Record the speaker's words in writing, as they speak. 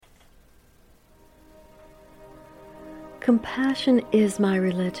Compassion is my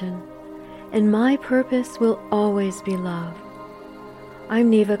religion, and my purpose will always be love. I'm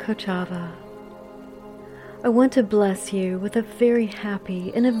Neva Kochava. I want to bless you with a very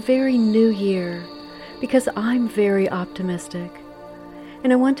happy and a very new year because I'm very optimistic,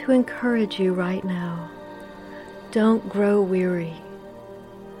 and I want to encourage you right now. Don't grow weary.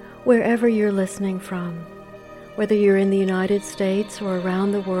 Wherever you're listening from, whether you're in the United States or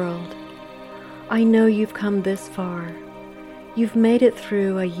around the world, I know you've come this far. You've made it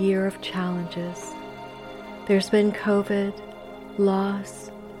through a year of challenges. There's been COVID,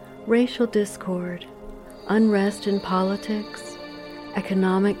 loss, racial discord, unrest in politics,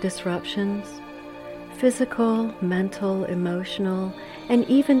 economic disruptions, physical, mental, emotional, and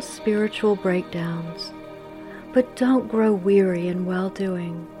even spiritual breakdowns. But don't grow weary in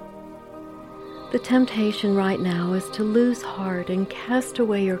well-doing. The temptation right now is to lose heart and cast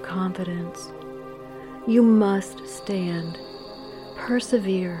away your confidence. You must stand.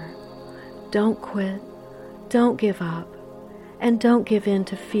 Persevere. Don't quit. Don't give up. And don't give in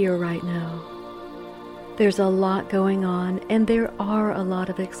to fear right now. There's a lot going on, and there are a lot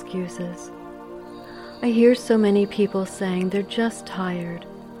of excuses. I hear so many people saying they're just tired,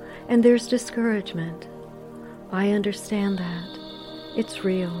 and there's discouragement. I understand that. It's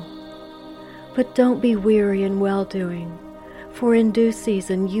real. But don't be weary in well-doing, for in due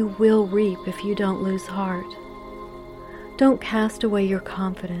season you will reap if you don't lose heart. Don't cast away your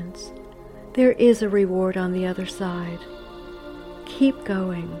confidence. There is a reward on the other side. Keep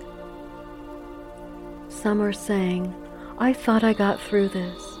going. Some are saying, I thought I got through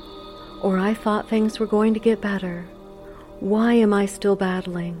this, or I thought things were going to get better. Why am I still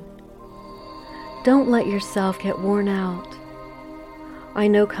battling? Don't let yourself get worn out. I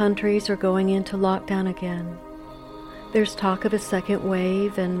know countries are going into lockdown again. There's talk of a second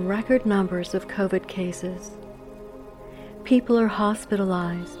wave and record numbers of COVID cases. People are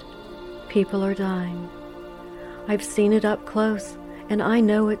hospitalized. People are dying. I've seen it up close, and I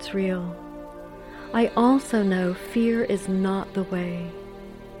know it's real. I also know fear is not the way.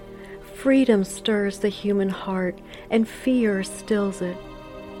 Freedom stirs the human heart, and fear stills it.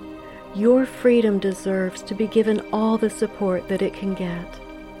 Your freedom deserves to be given all the support that it can get.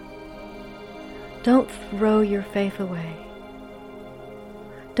 Don't throw your faith away.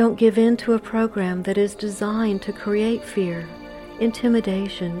 Don't give in to a program that is designed to create fear,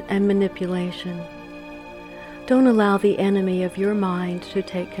 intimidation, and manipulation. Don't allow the enemy of your mind to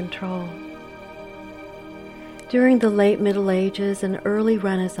take control. During the late Middle Ages and early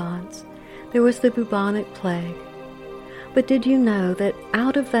Renaissance, there was the bubonic plague. But did you know that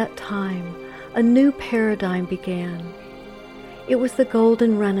out of that time, a new paradigm began? It was the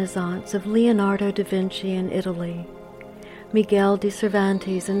golden renaissance of Leonardo da Vinci in Italy, Miguel de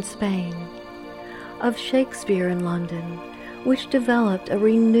Cervantes in Spain, of Shakespeare in London, which developed a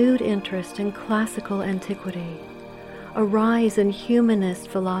renewed interest in classical antiquity, a rise in humanist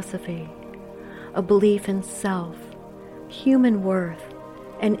philosophy, a belief in self, human worth,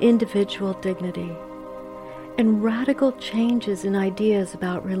 and individual dignity, and radical changes in ideas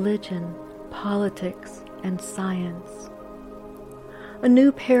about religion, politics, and science. A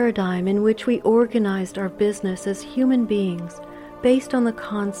new paradigm in which we organized our business as human beings based on the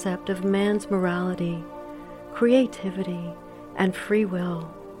concept of man's morality, creativity, and free will.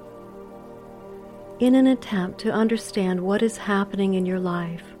 In an attempt to understand what is happening in your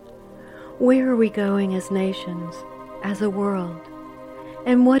life, where are we going as nations, as a world,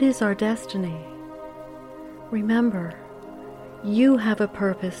 and what is our destiny? Remember, you have a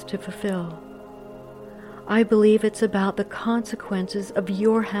purpose to fulfill. I believe it's about the consequences of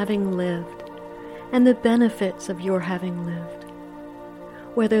your having lived and the benefits of your having lived.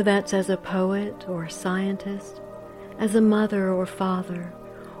 Whether that's as a poet or a scientist, as a mother or father,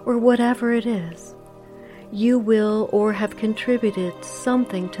 or whatever it is, you will or have contributed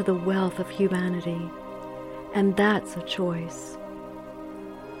something to the wealth of humanity, and that's a choice.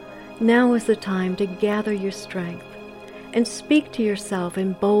 Now is the time to gather your strength and speak to yourself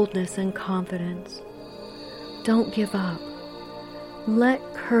in boldness and confidence. Don't give up.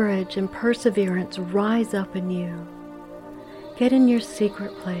 Let courage and perseverance rise up in you. Get in your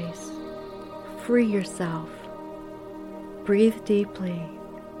secret place. Free yourself. Breathe deeply.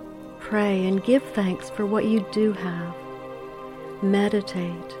 Pray and give thanks for what you do have.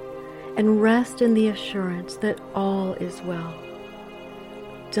 Meditate and rest in the assurance that all is well.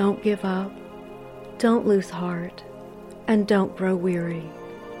 Don't give up. Don't lose heart. And don't grow weary.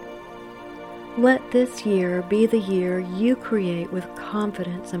 Let this year be the year you create with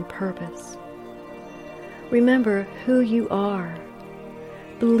confidence and purpose. Remember who you are.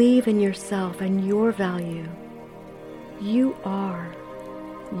 Believe in yourself and your value. You are.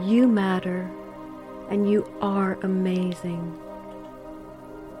 You matter. And you are amazing.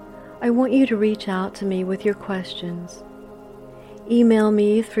 I want you to reach out to me with your questions. Email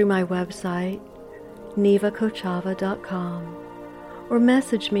me through my website, nevakochava.com, or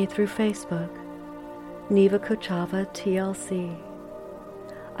message me through Facebook, Neva Kochava TLC.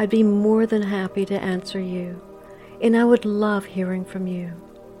 I'd be more than happy to answer you, and I would love hearing from you.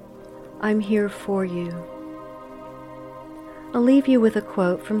 I'm here for you. I'll leave you with a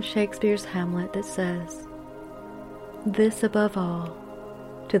quote from Shakespeare's Hamlet that says, "This above all,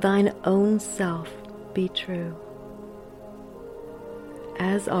 to thine own self be true."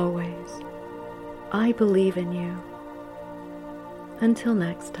 As always, I believe in you. Until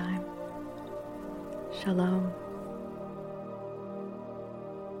next time, Shalom.